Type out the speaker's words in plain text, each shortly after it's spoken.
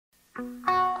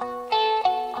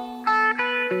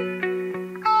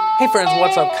Hey friends,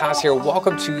 what's up? Kaz here.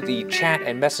 Welcome to the chat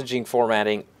and messaging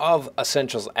formatting of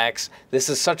EssentialsX. This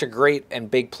is such a great and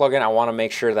big plugin. I want to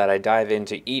make sure that I dive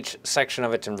into each section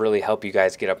of it and really help you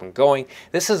guys get up and going.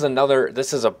 This is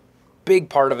a big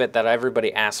part of it that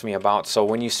everybody asks me about. So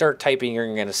when you start typing,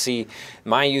 you're going to see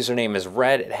my username is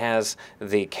red. It has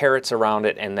the carets around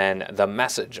it and then the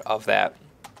message of that.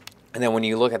 And then when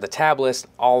you look at the tab list,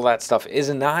 all that stuff is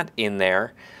not in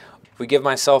there. We give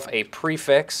myself a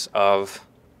prefix of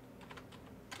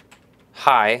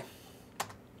hi,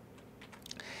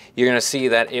 you're going to see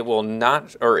that it will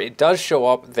not, or it does show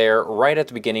up there right at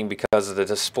the beginning because the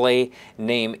display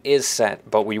name is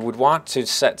set, but we would want to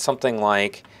set something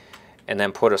like, and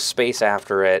then put a space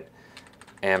after it,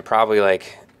 and probably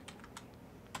like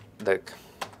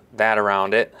that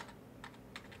around it.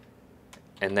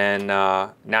 And then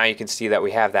now you can see that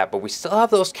we have that, but we still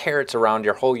have those carets around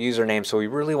your whole username, so we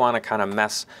really want to kind of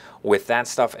mess with that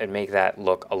stuff and make that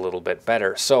look a little bit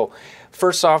better. So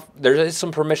first off, there is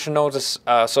some permission nodes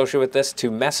associated with this. To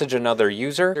message another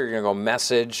user, you're going to go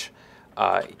message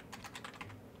and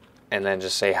then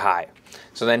just say hi.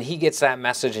 So then he gets that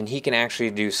message and he can actually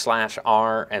do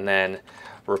 /r and then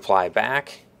reply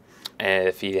back, and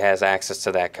if he has access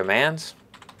to that command.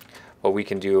 But we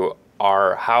can do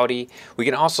our howdy. We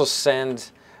can also send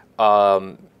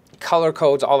color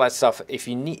codes, all that stuff. If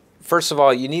you need, first of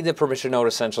all, you need the permission node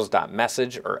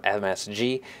essentials.message or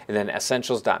MSG, and then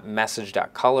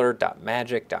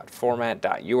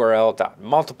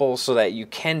essentials.message.color.magic.format.url.multiple, so that you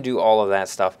can do all of that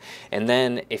stuff. And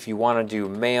then if you want to do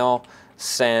mail,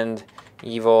 send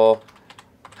evil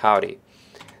howdy.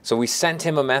 So we sent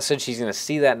him a message. He's going to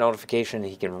see that notification.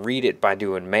 He can read it by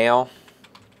doing mail.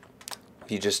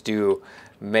 If you just do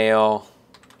mail,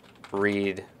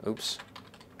 read, oops,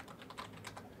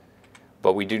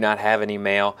 but we do not have any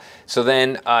mail. So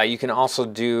then you can also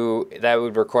do, that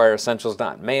would require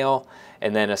essentials.mail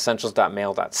and then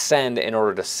essentials.mail.send in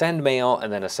order to send mail,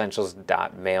 and then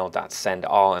essentials.mail.send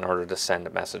all in order to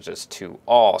send messages to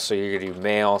all. So you're gonna do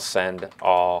mail, send,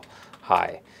 all,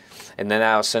 hi. And then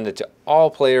I'll send it to all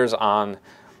players on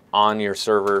your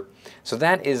server. So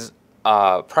that is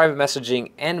private messaging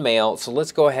and mail. So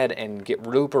let's go ahead and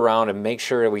loop around and make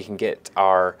sure that we can get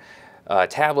our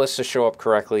tab list to show up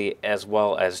correctly, as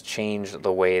well as change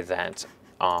the way that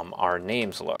our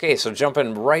names look. Okay, so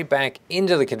jumping right back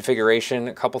into the configuration,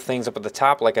 a couple things up at the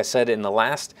top. Like I said in the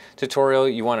last tutorial,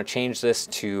 you want to change this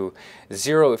to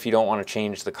 0 if you don't want to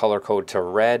change the color code to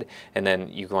red, and then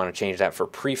you want to change that for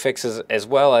prefixes, as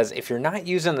well as if you're not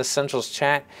using the Essentials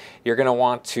chat, you're going to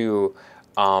want to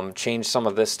change some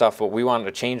of this stuff. But we wanted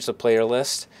to change the player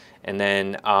list, and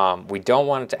then we don't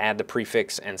want it to add the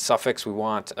prefix and suffix. We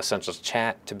want Essentials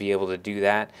chat to be able to do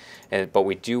that, but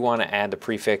we do want to add the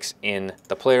prefix in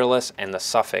the player list and the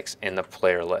suffix in the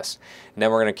player list. And then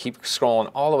we're going to keep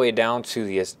scrolling all the way down to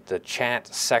the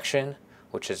chat section,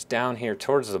 which is down here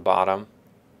towards the bottom.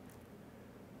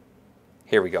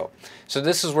 Here we go. So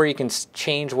this is where you can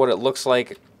change what it looks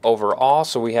like overall.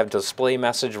 So we have display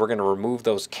message. We're going to remove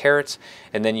those carets,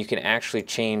 and then you can actually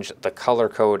change the color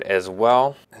code as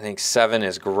well. I think 7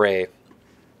 is gray.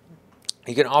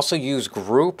 You can also use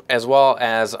group, as well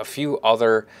as a few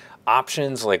other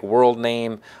options like world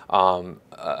name,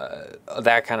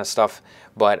 that kind of stuff.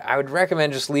 But I would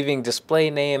recommend just leaving display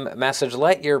name message.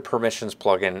 Let your permissions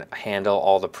plugin handle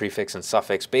all the prefix and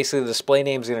suffix. Basically, the display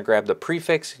name is going to grab the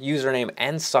prefix, username,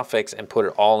 and suffix and put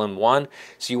it all in one.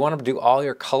 So you want to do all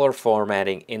your color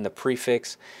formatting in the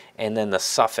prefix and then the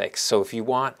suffix. So if you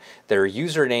want their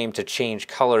username to change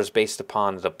colors based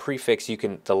upon the prefix, you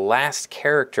can, the last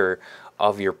character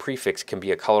of your prefix can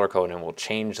be a color code, and will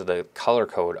change the color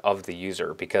code of the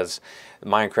user, because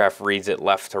Minecraft reads it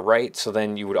left to right. So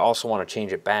then you would also want to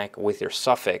change it back with your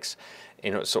suffix,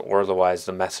 or otherwise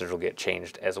the message will get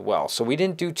changed as well. So we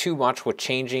didn't do too much with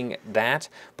changing that,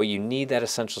 but you need that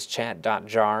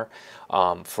essentialschat.jar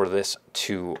for this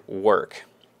to work.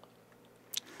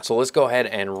 So let's go ahead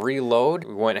and reload.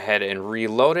 We went ahead and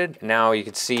reloaded. Now you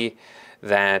can see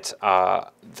that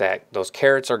that those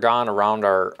carets are gone around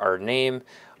our name.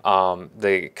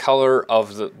 The color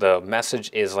of the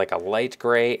message is like a light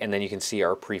gray, and then you can see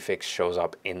our prefix shows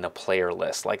up in the player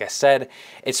list. Like I said,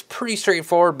 it's pretty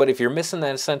straightforward, but if you're missing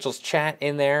that Essentials chat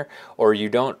in there, or you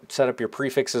don't set up your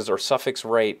prefixes or suffix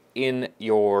right in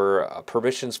your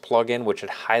permissions plugin, which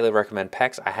I'd highly recommend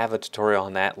PEX. I have a tutorial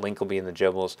on that. Link will be in the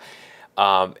gibbles.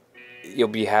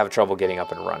 You'll have trouble getting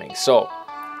up and running. So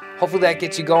hopefully that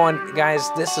gets you going.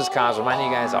 Guys, this is Kaz reminding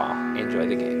you guys all, enjoy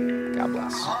the game. God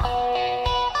bless.